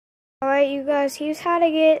Alright, you guys, here's how to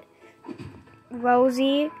get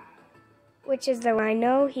Rosie, which is the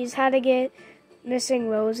rhino. Here's how to get missing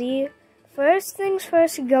Rosie. First things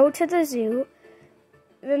first, go to the zoo.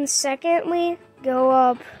 Then secondly, go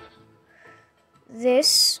up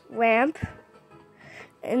this ramp.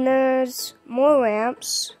 And there's more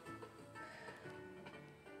ramps.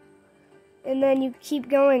 And then you keep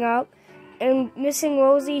going up. And missing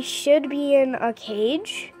Rosie should be in a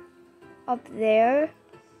cage up there.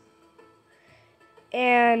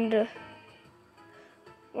 And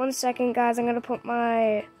 1 second, guys, I'm gonna put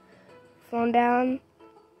my phone down.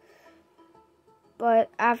 But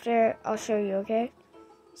after, I'll show you, okay?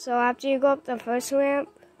 So after you go up the first ramp,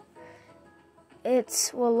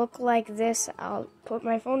 it will look like this. I'll put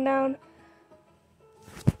my phone down.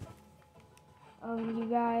 You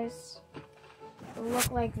guys, it'll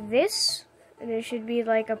look like this. And it should be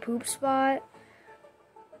like a poop spot.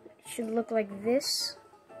 It should look like this.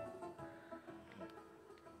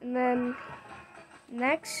 And then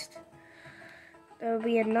next, there will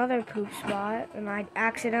be another poop spot, and I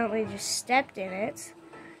accidentally just stepped in it.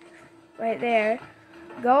 Right there.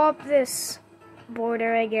 Go up this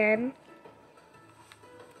border again.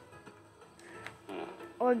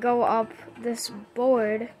 Or go up this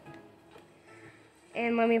board.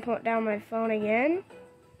 And let me put down my phone again.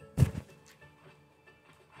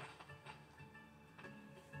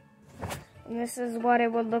 And this is what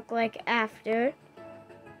it would look like after.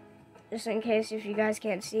 Just in case if you guys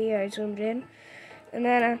can't see, I zoomed in. And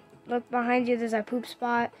then look behind you, there's a poop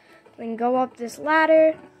spot. Then go up this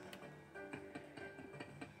ladder.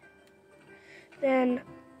 Then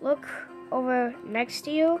look over next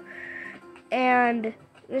to you. And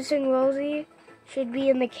missing Rosie should be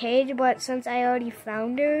in the cage, but since I already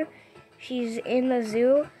found her, she's in the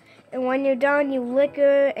zoo. And when you're done, you lick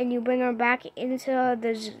her and you bring her back into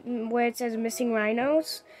the where it says missing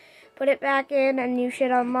rhinos. Put it back in and you should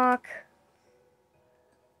unlock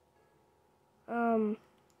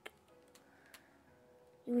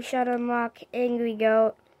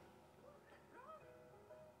ℍ𝕖𝕤𝕠𝕒.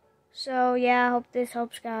 So yeah, I hope this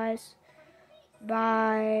helps, guys.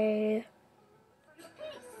 Bye.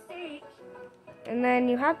 And then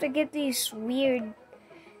you have to get these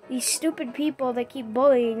stupid people that keep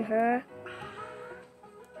bullying her.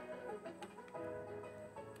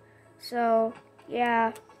 So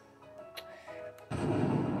yeah.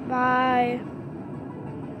 Bye.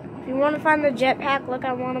 If you want to find the jetpack, look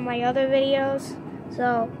at one of my other videos.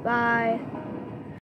 So, bye.